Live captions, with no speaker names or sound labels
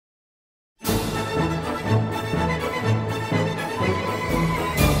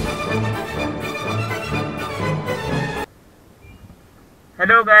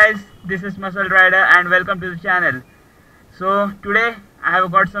Hello guys, this is MuscledRider and welcome to the channel. So today I have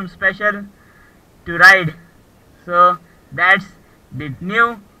got some special to ride. So that's the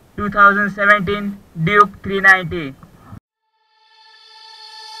new 2017 Duke 390.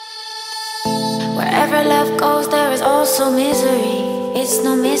 Wherever love goes there is also misery. It's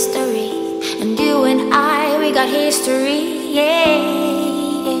no mystery. And you and I, we got history, yeah.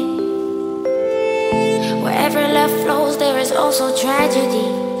 Wherever love flows there is also tragedy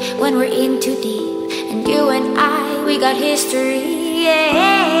when we're in too deep. And you and I, we got history, yeah.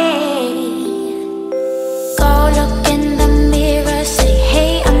 Go look in the mirror, say,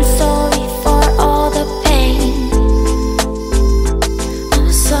 hey, I'm sorry for all the pain.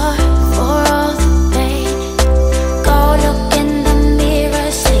 I'm sorry for all the pain. Go look in the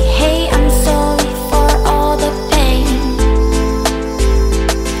mirror, say, hey, I'm sorry for all the pain.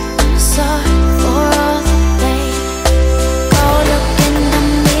 I'm sorry for all the pain. Go look in the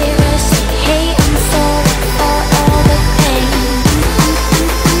mirror, say, hey, I'm sorry for all the pain.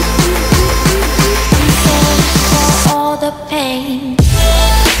 I'm sorry for all the pain.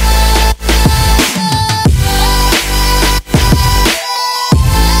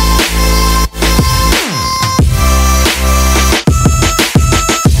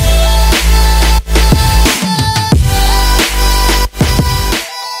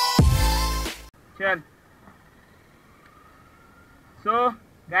 Sure. So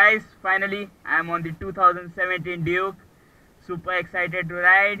guys, finally I am on the 2017 Duke. Super excited to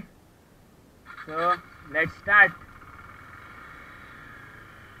ride. So let's start.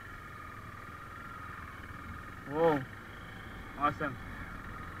 Whoa, awesome.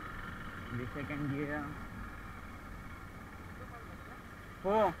 The second gear.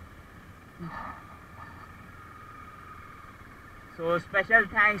 Oh. So special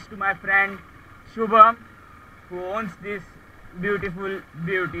thanks to my friend Shubham, who owns this beautiful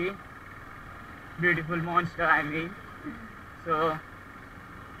monster, I mean. So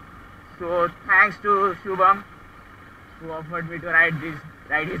thanks to Shubham who offered me to ride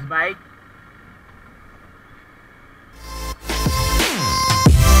his bike.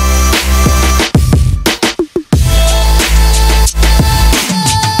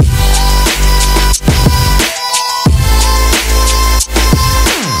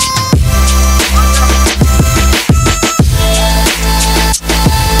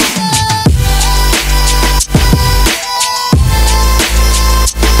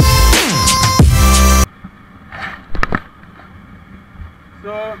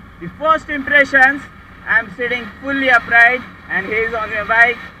 So the first impressions, I'm sitting fully upright and he is on my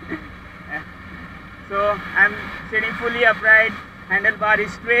bike. So I'm sitting fully upright, handlebar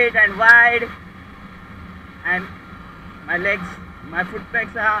is straight and wide, and my foot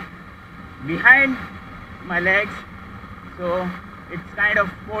pegs are behind my legs, so it's kind of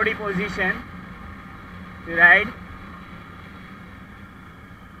 4D position to ride.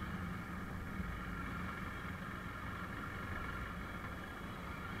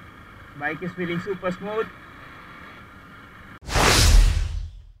 Bike is feeling super smooth,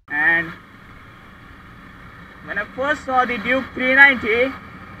 and when I first saw the Duke 390,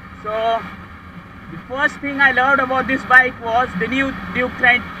 so the first thing I loved about this bike was the new Duke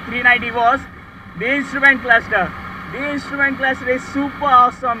 390 was the instrument cluster. The instrument cluster is super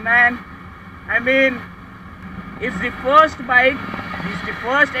awesome, man. I mean, it's the first bike, it's the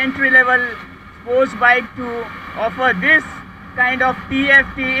first entry-level sports bike to offer this kind of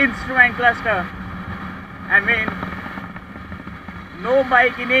TFT instrument cluster. I mean, no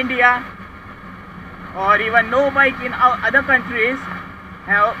bike in India or even no bike in other countries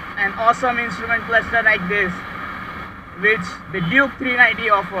have an awesome instrument cluster like this, which the Duke 390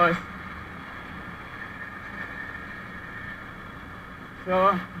 offers.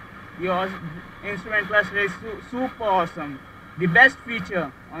 So your instrument cluster is super awesome, the best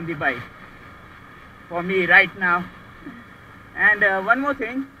feature on the bike for me right now. And one more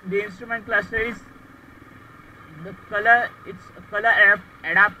thing, the instrument cluster is the color. It's a color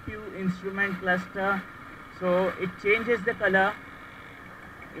adaptive instrument cluster, so it changes the color.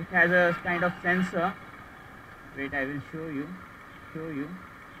 It has a kind of sensor. Wait, I will show you.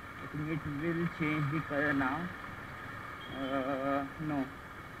 I think it will change the color now. No,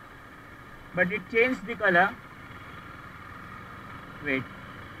 but it changed the color. Wait.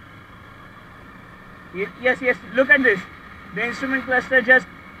 Yes, look at this. The instrument cluster just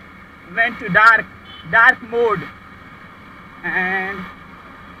went to dark mode, and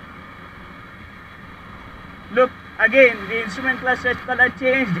look again, the instrument cluster color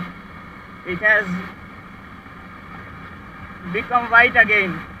changed. It has become white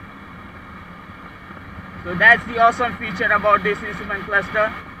again. So that's the awesome feature about this instrument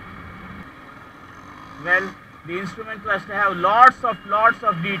cluster. Well, the instrument cluster have lots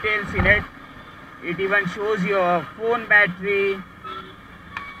of details in it. It even shows your phone battery.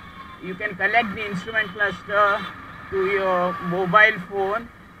 You can connect the instrument cluster to your mobile phone.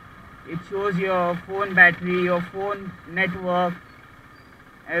 It shows your phone battery, your phone network,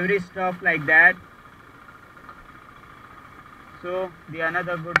 every stuff like that. So the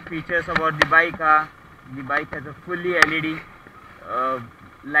another good features about the bike are the bike has a fully LED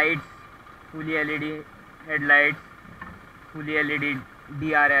lights, fully LED headlights, fully LED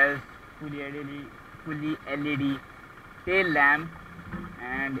DRLs, fully LED tail lamp,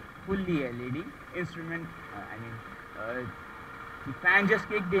 and fully LED instrument. The fan just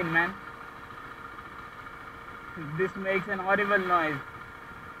kicked in, man. This makes an horrible noise.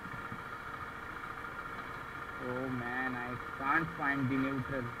 Oh man, I can't find the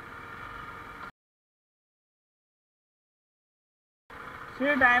neutral.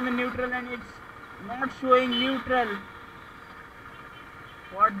 Shit, I am in neutral and it's not showing neutral.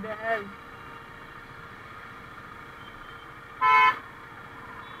 What the hell?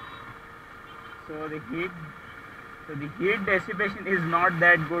 So the heat dissipation is not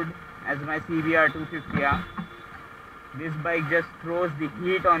that good as my CBR 250R. This bike just throws the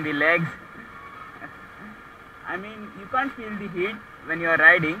heat on the legs. I mean, you can't feel the heat when you are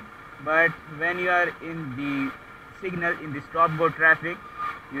riding, but when you are in the signal, in the stop-go traffic,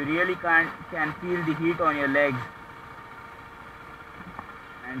 you really can feel the heat on your legs.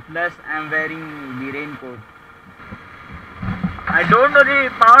 And plus, I'm wearing the raincoat. I don't know the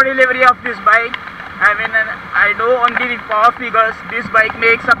power delivery of this bike. I mean, I know only the power figures. This bike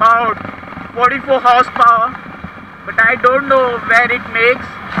makes about 44 horsepower, but I don't know where it makes.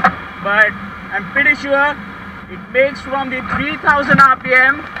 But I'm pretty sure it makes from the 3000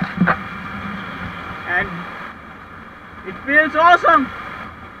 RPM, and it feels awesome.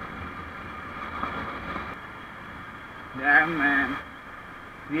 Damn, man,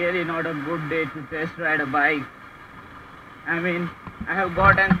 really not a good day to test ride a bike. I mean, I have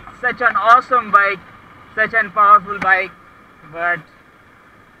gotten such an awesome bike, such an powerful bike, but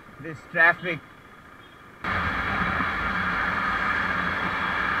this traffic.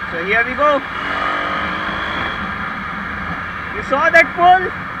 So here we go. You saw that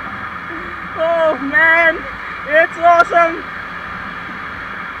pull? Oh man, it's awesome.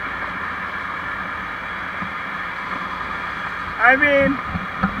 I mean,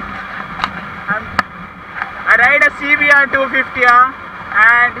 I ride a CBR 250R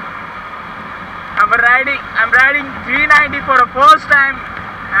and I'm riding 390 for the first time,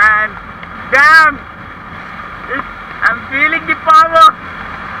 and damn, I'm feeling the power,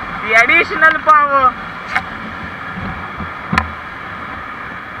 the additional power.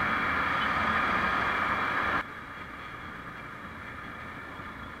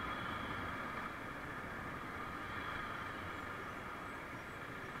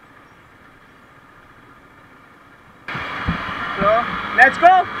 So let's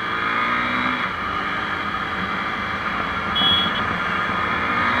go.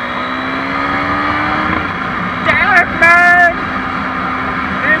 Damn it, man!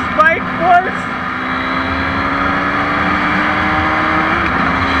 This bike pulls.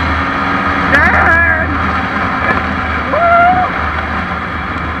 Damn! Woo!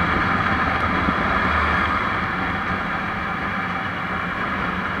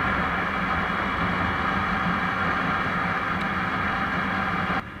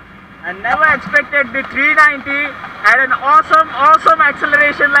 I never expected the 390 had an awesome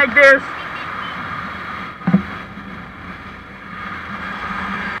acceleration like this.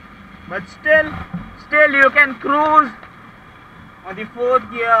 But still you can cruise on the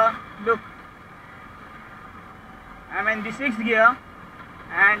 4th gear. Look, I'm in the 6th gear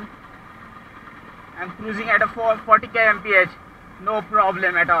and I'm cruising at a 40 kmph. No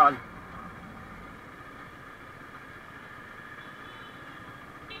problem at all.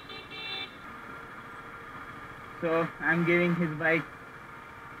 So I'm giving his bike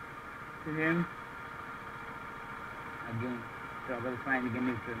to him. Again, trouble finding a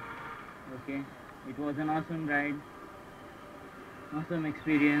neutral. Okay, it was an awesome ride, awesome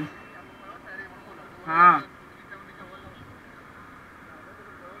experience.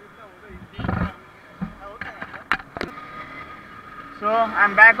 So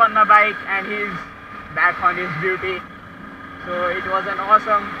I'm back on my bike and he's back on his duty. So it was an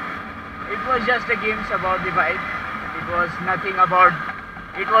awesome. It was just a glimpse about the bike. It was nothing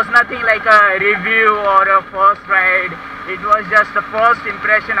like a review or a first ride. It was just a first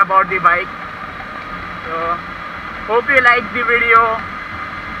impression about the bike. So hope you liked the video.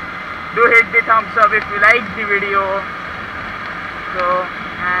 Do hit the thumbs up if you like the video. So,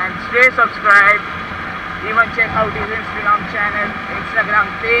 and stay subscribed. Even check out his Instagram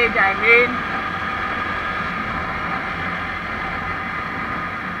page.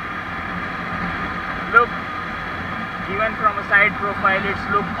 Look, even from a side profile,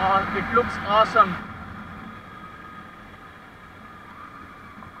 it looks awesome.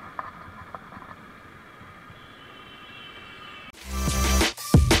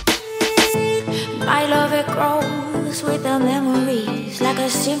 My love, it grows with the memories like a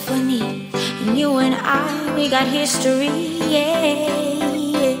symphony. And you and I, we got history, yeah.